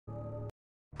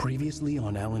Previously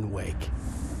on Alan Wake.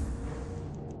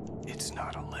 It's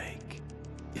not a lake.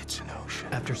 It's an ocean.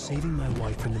 After saving my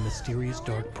wife from the mysterious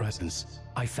dark presence,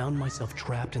 I found myself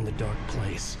trapped in the dark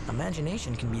place.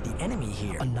 Imagination can be the enemy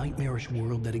here. A nightmarish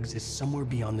world that exists somewhere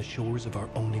beyond the shores of our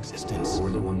own existence.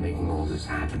 We're the one making all this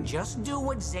happen. Just do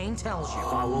what Zane tells you.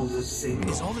 Follow the signal.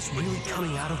 Is all this really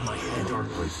coming out of my head? The dark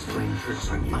place is playing tricks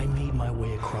on you. I made my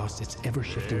way across its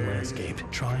ever-shifting landscape,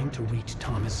 trying to reach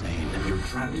Thomas Zane. You're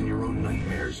trapped in your own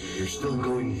nightmares. You're still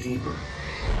going deeper.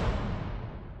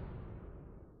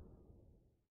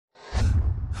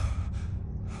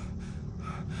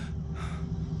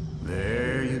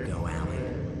 There you go,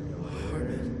 Alan.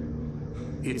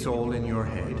 It's all in your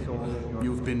head.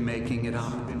 You've been making it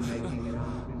up.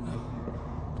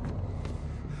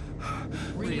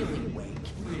 Really, Wake.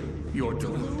 Your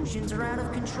Delusions are out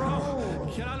of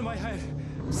control. Get out of my head.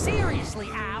 Seriously,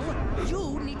 Al,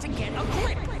 you need to get a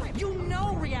grip. You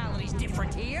know reality's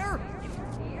different here.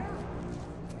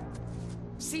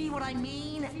 See what I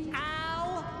mean,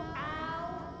 Al?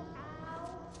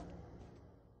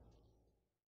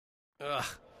 Ugh,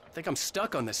 I think I'm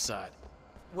stuck on this side.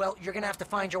 Well, you're gonna have to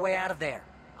find your way out of there.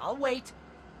 I'll wait.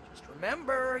 Just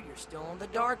remember, you're still in the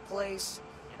dark place.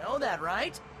 You know that,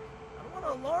 right? I don't want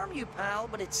to alarm you, pal,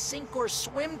 but it's sink or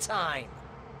swim time.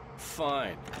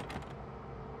 Fine.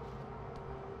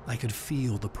 I could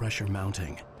feel the pressure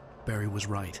mounting. Barry was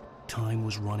right. Time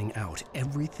was running out.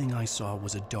 Everything I saw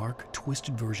was a dark,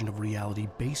 twisted version of reality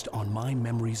based on my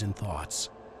memories and thoughts.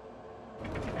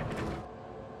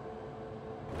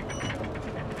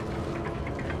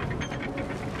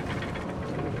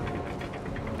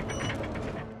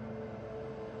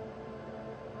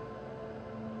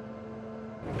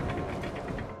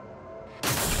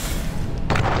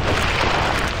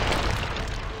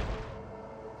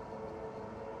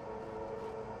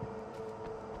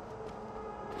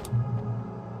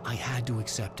 I had to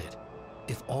accept it.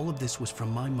 If all of this was from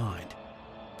my mind,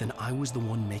 then I was the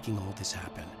one making all this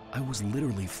happen. I was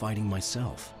literally fighting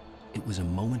myself. It was a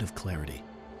moment of clarity.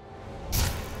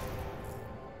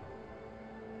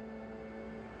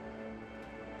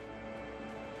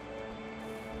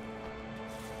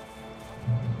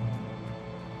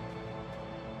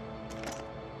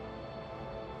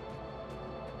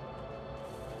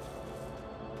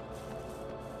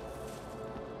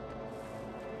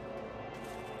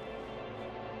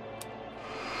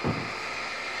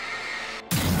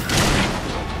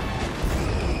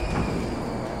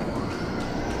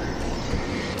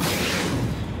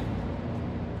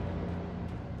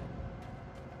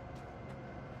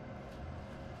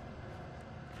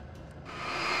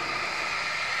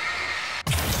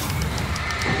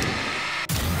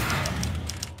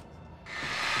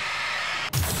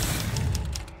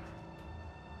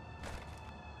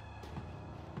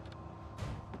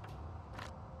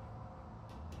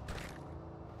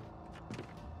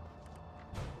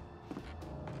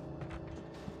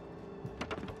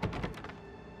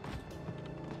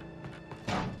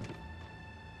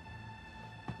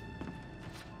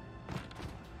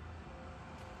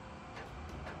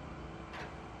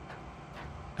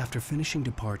 After finishing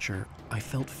Departure, I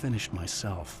felt finished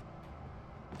myself.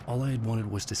 All I had wanted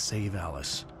was to save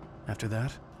Alice. After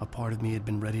that, a part of me had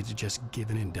been ready to just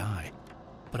give in and die.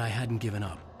 But I hadn't given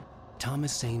up.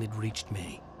 Thomas Zane had reached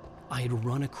me. I had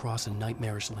run across a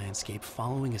nightmarish landscape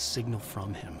following a signal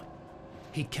from him.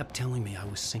 He kept telling me I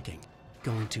was sinking,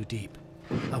 going too deep.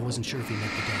 I wasn't sure if he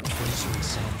meant the dark place or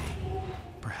insanity.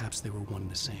 Perhaps they were one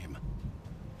and the same.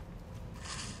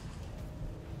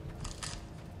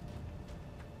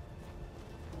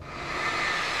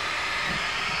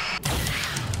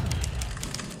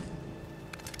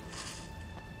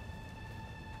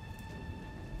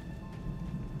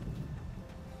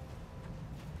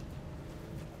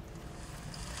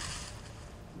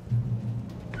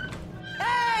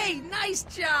 Nice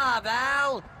job,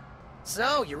 Al!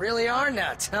 So, you really are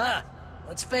nuts, huh?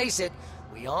 Let's face it,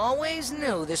 we always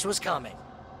knew this was coming.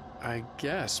 I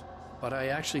guess, but I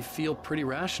actually feel pretty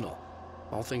rational,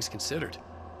 all things considered.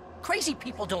 Crazy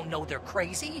people don't know they're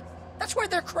crazy. That's where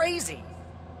they're crazy.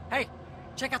 Hey,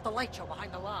 check out the light show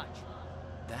behind the lodge.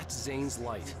 That's Zane's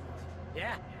light.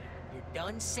 Yeah, you're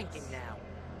done sinking now.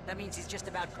 That means he's just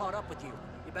about caught up with you.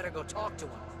 You better go talk to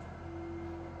him.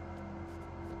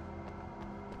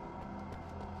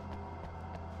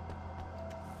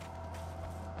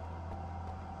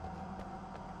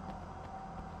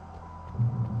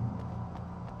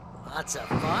 Lots of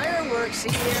fireworks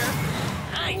here.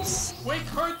 Nice. Wake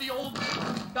heard the old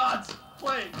gods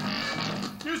play.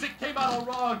 Music came out all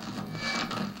wrong.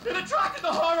 It attracted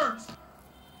the horrors.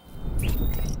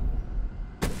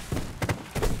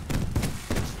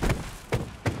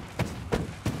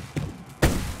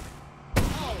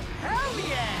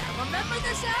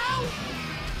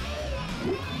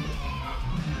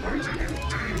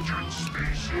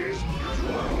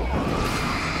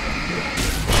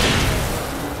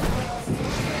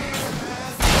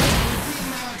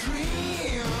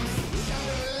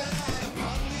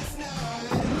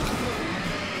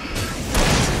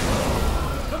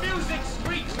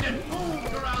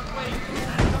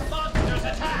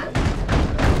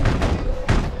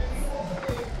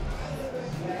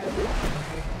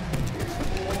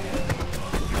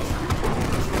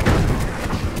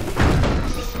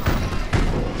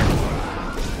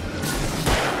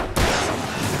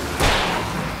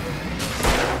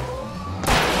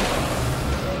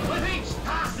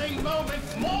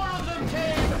 more of them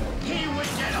came, he would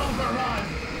get overrun.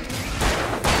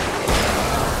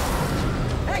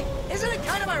 Hey, isn't it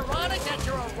kind of ironic that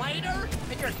you're a writer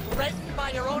and you're threatened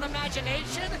by your own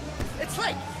imagination? It's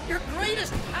like your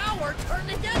greatest power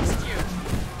turned against you.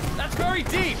 That's very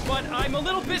deep, but I'm a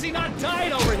little busy not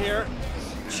dying over here.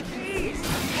 Jeez,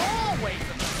 always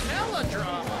a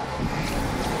melodrama.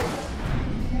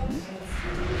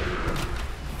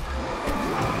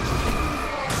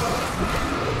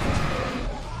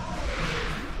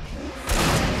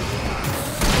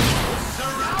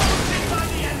 Surrounded by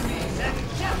the enemies and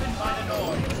deafened by the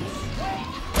noise.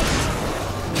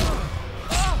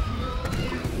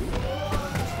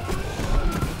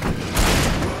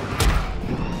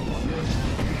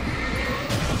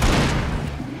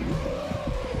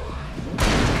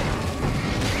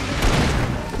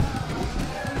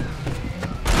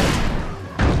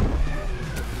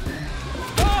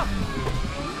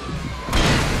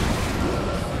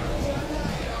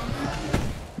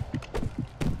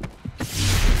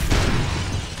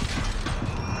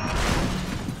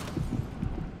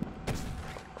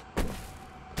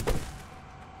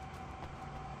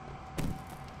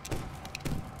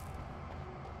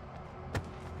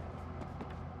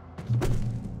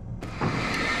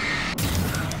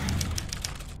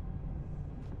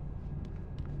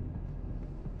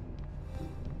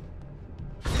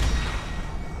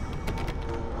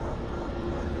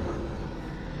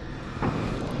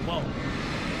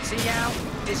 See, Al?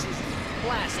 This is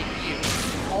classic you.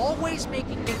 Always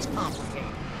making things complicated.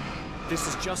 This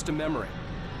is just a memory.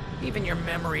 Even your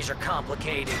memories are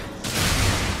complicated.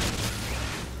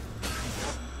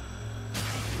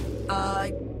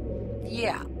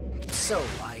 Yeah. So,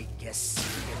 I guess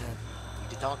you're gonna need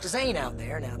to talk to Zane out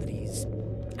there now that he's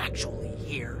actually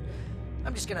here.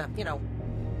 I'm just gonna,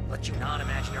 let you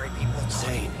non-imaginary people talk to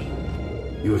Zane.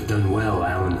 me. You have done well,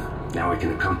 Alan. Now I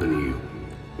can accompany you.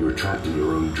 You are trapped in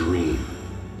your own dream.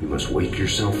 You must wake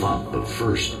yourself up, but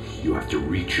first, you have to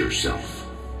reach yourself.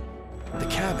 The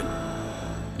cabin.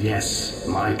 Yes,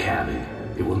 my cabin.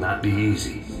 It will not be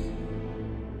easy.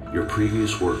 Your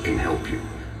previous work can help you.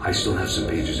 I still have some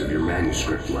pages of your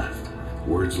manuscript left.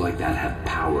 Words like that have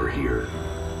power here.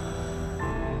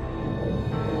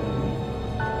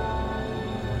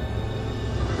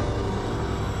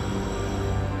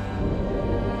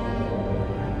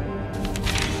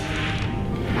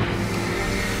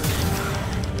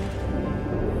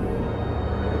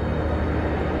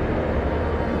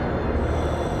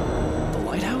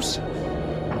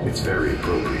 It's very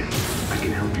appropriate. I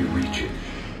can help you reach it.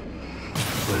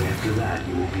 But after that,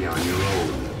 you will be on your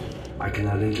own. I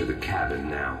cannot enter the cabin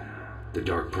now. The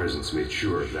Dark Presence made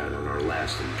sure of that on our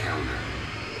last encounter.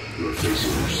 You are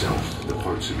facing yourself, the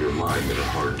parts of your mind that are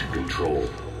hard to control.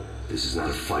 This is not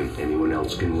a fight anyone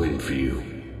else can win for you.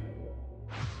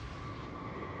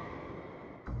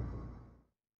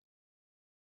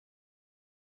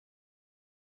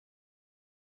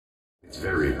 It's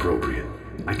very appropriate.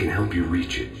 I can help you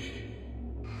reach it.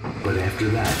 But after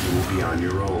that, you will be on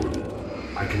your own.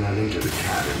 I cannot enter the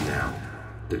cabin now.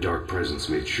 The Dark Presence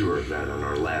made sure of that on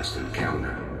our last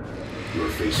encounter. You are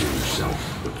facing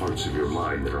yourself, the parts of your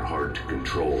mind that are hard to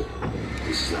control.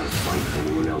 This is not a fight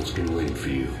anyone else can win for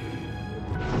you.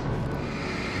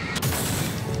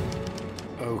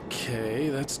 Okay,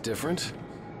 that's different.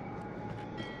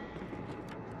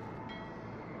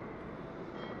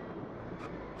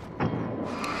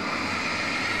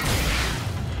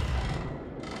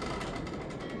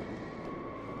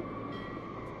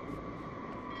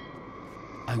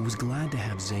 I was glad to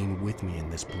have Zane with me in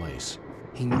this place.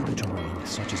 He knew the terrain,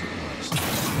 such as it was.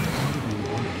 Part of me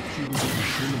wondered if he was even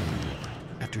human anymore,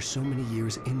 after so many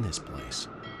years in this place.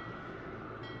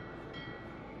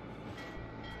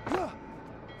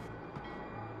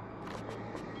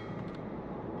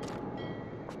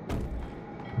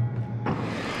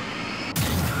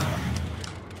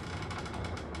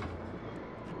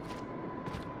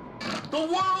 The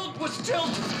world was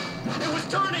tilted. It was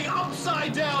turning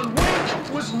upside down.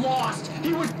 Wake was lost.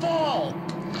 He would fall.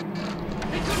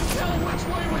 He couldn't tell which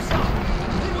way was up.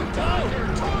 He would die here,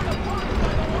 torn apart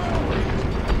by the whirlwind.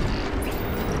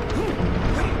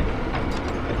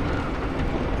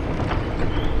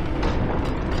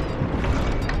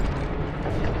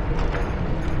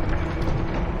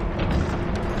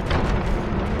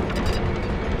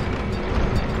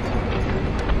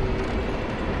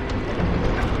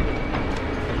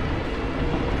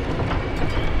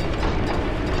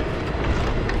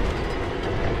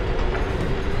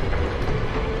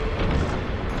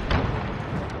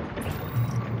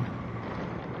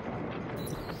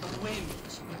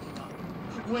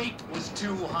 Wake was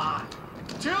too high.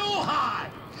 Too high!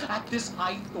 At this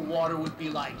height, the water would be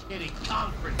like hitting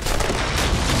concrete. You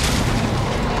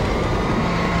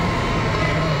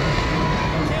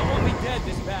can't want me dead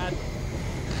this bad.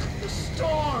 The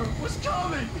storm was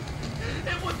coming!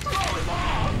 It would throw him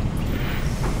off!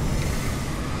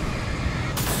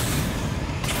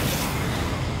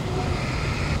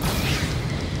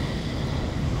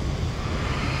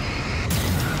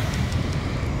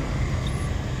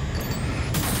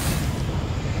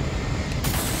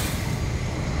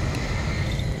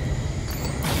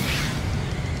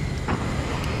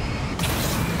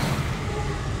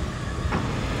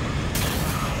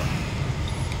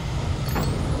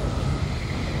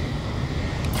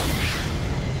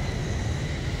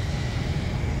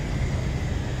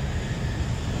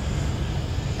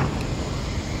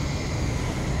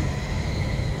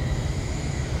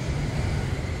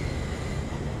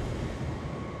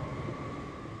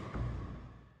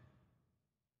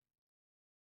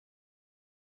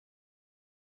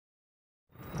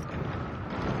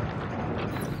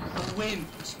 The wind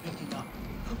was picking up.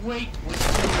 The weight was too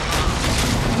high.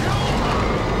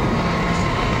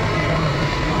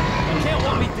 You can't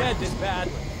want me dead this bad.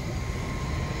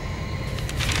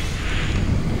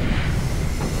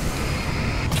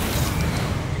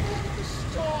 The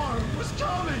storm was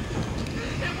coming!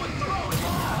 It would throw him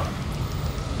off!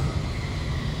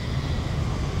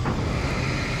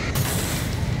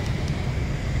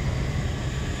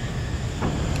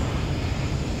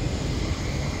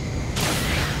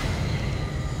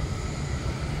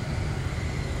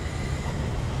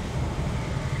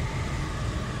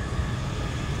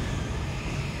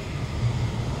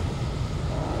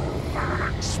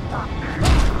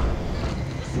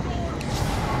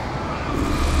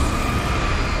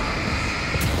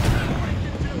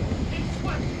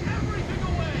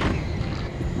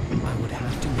 I would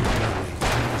have to make my way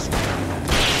through this dark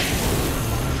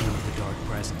of the dark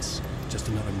presence. Just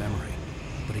another memory,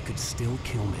 but it could still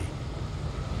kill me.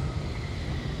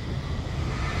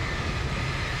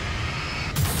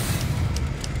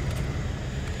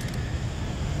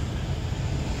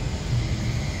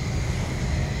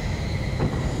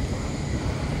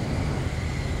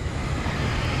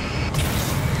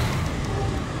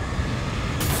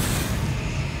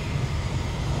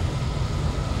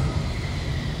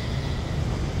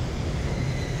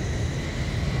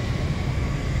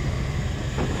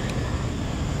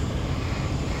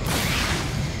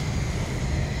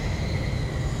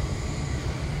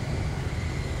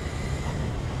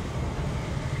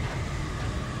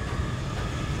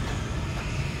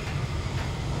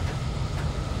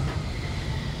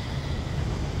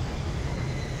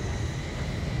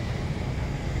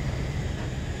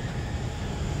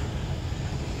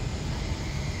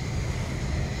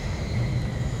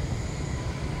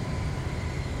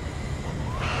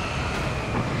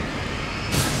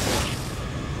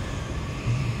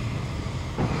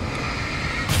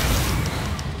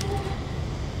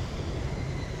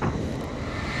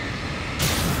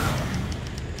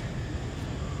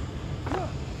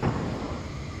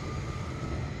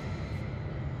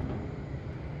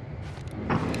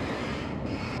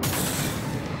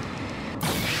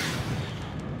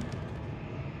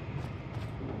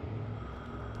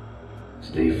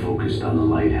 Stay focused on the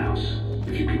lighthouse.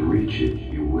 If you can reach it,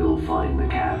 you will find the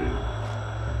cabin.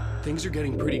 Things are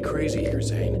getting pretty crazy here,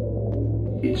 Zane.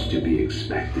 It's to be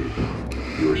expected.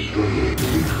 You're struggling to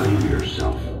reclaim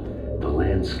yourself. The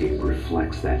landscape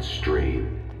reflects that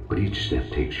strain, but each step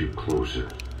takes you closer.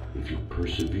 If you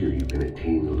persevere, you can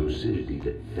attain the lucidity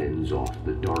that fends off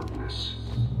the darkness.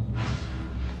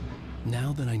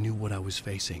 Now that I knew what I was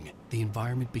facing, the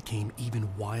environment became even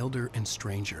wilder and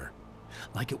stranger.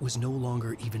 Like it was no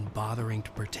longer even bothering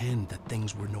to pretend that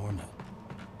things were normal.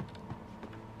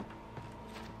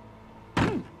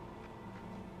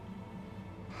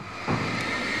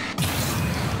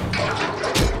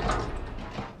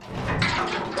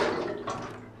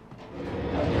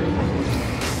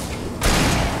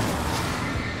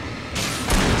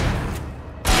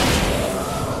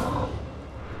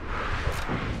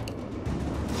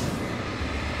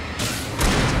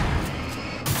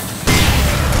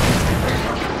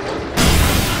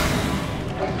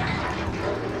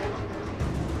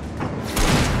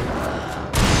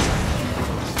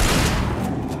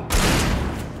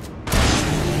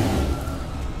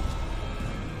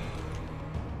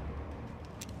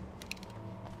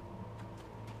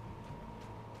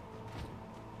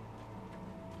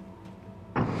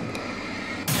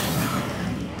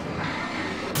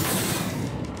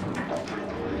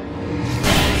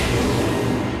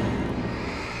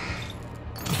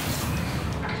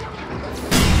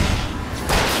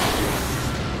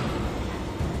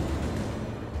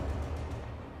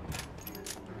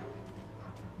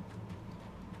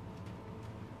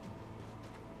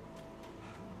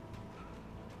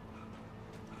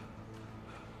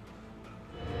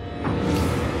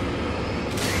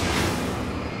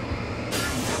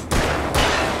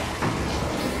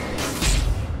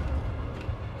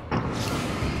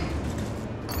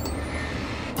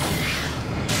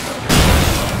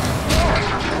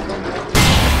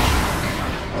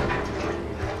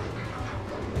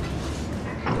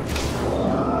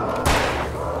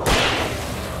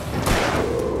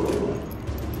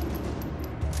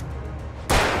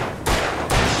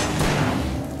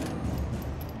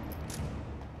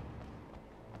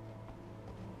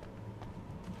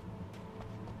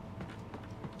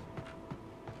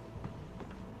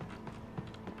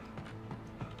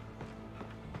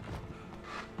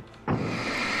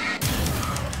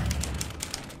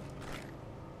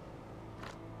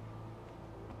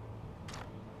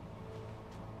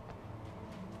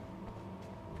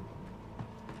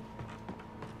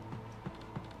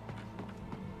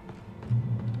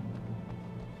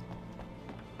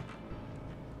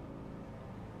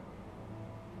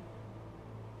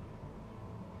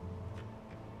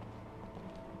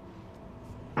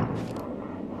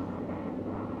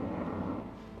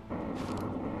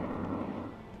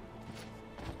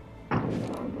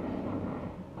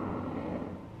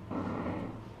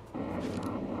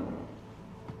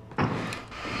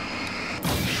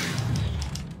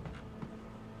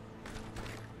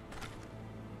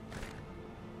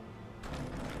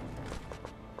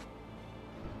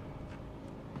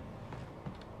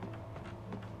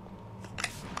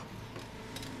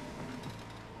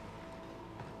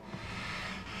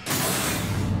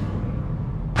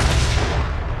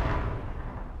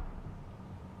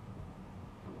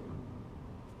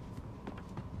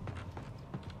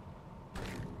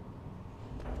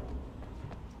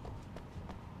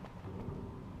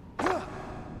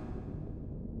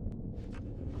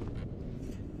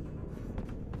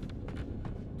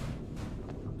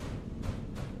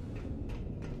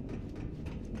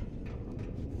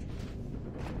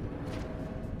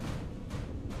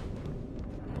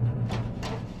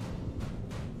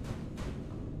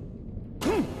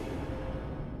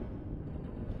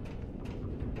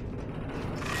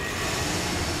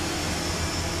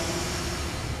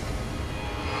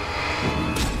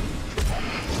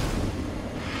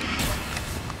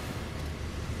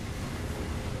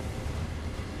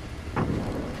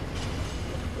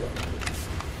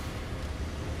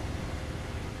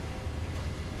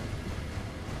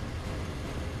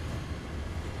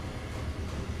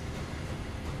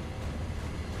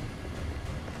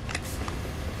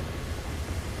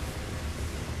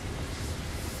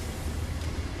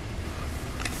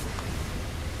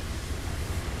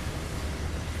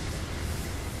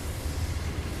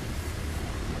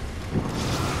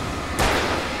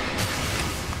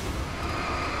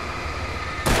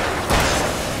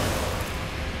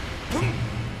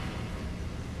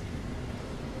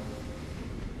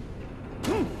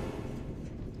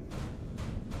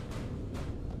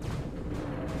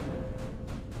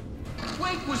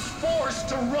 Wink was forced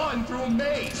to run through a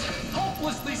maze,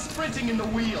 hopelessly sprinting in the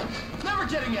wheel, never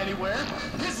getting anywhere.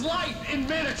 His life in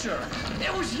miniature.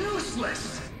 It was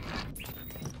useless.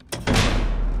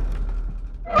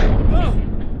 Oh,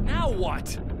 now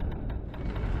what?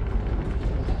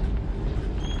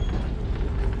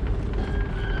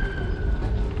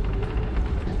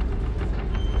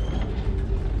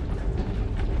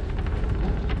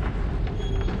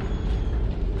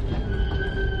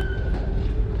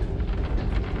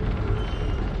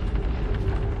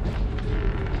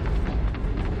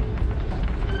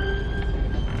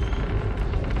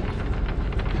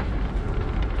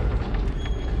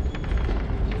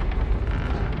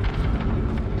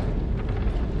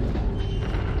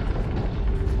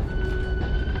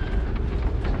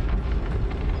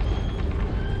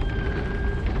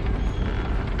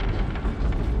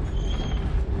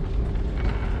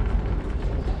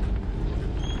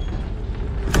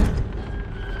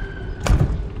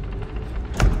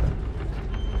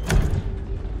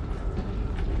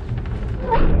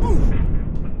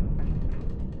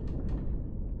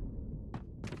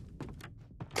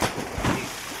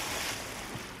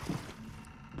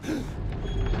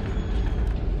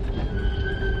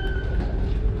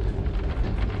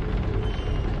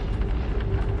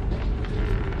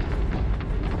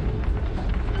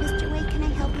 Mr. Wake, can I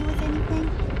help you with anything?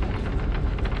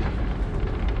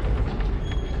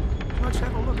 Let's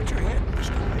have a look at your head,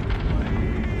 Mr. Wake.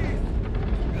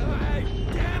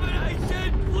 Damn it, I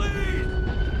said please!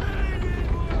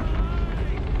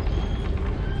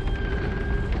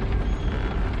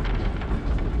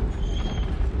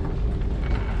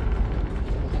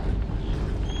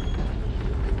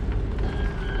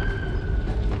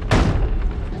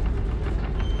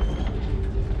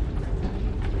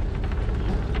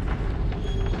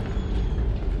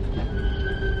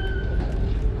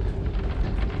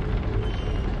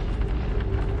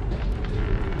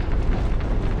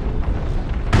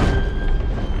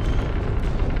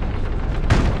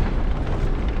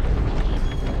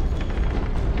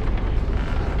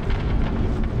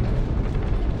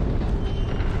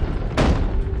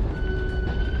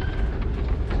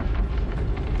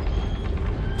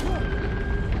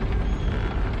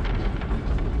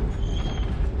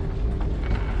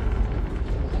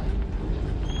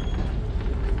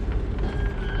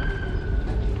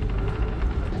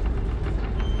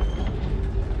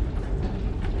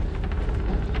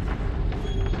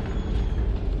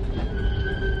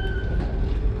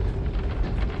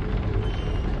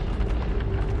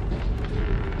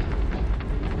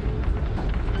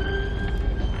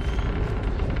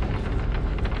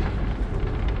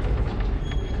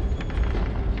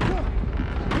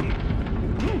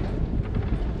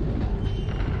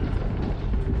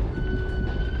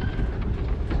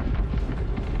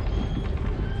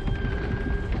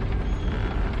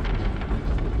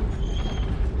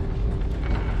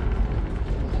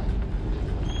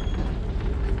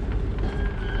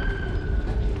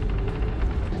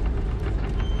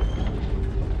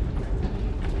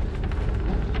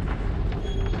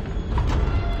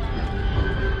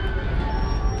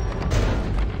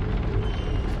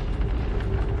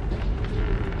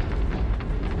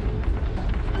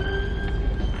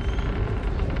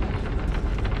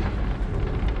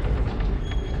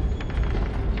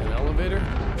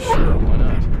 Sure, why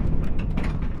not?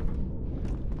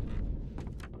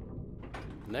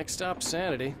 Next stop,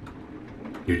 Sanity.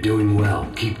 You're doing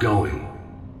well. Keep going.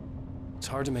 It's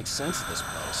hard to make sense of this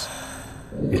place.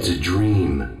 It's a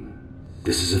dream.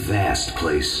 This is a vast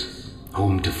place,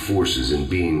 home to forces and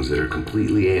beings that are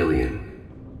completely alien.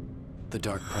 The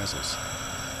Dark Presence.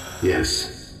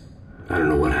 Yes. I don't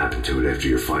know what happened to it after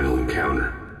your final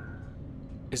encounter.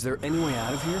 Is there any way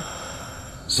out of here?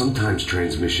 Sometimes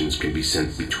transmissions can be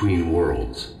sent between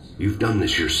worlds. You've done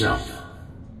this yourself.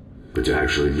 But to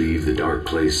actually leave the dark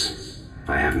place,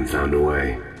 I haven't found a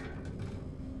way.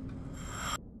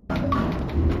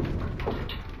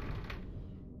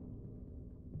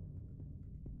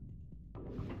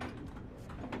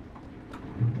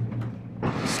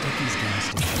 Stucky's gas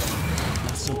station.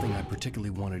 Not something I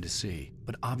particularly wanted to see,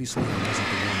 but obviously I wasn't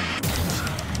the one in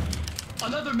the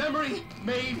Another memory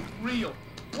made real.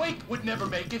 Wake would never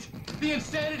make it. The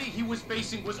insanity he was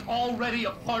facing was already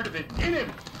a part of it, in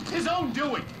him. His own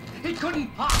doing. He couldn't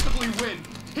possibly win.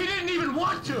 He didn't even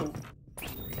want to.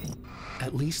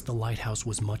 At least the lighthouse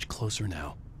was much closer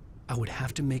now. I would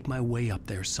have to make my way up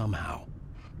there somehow.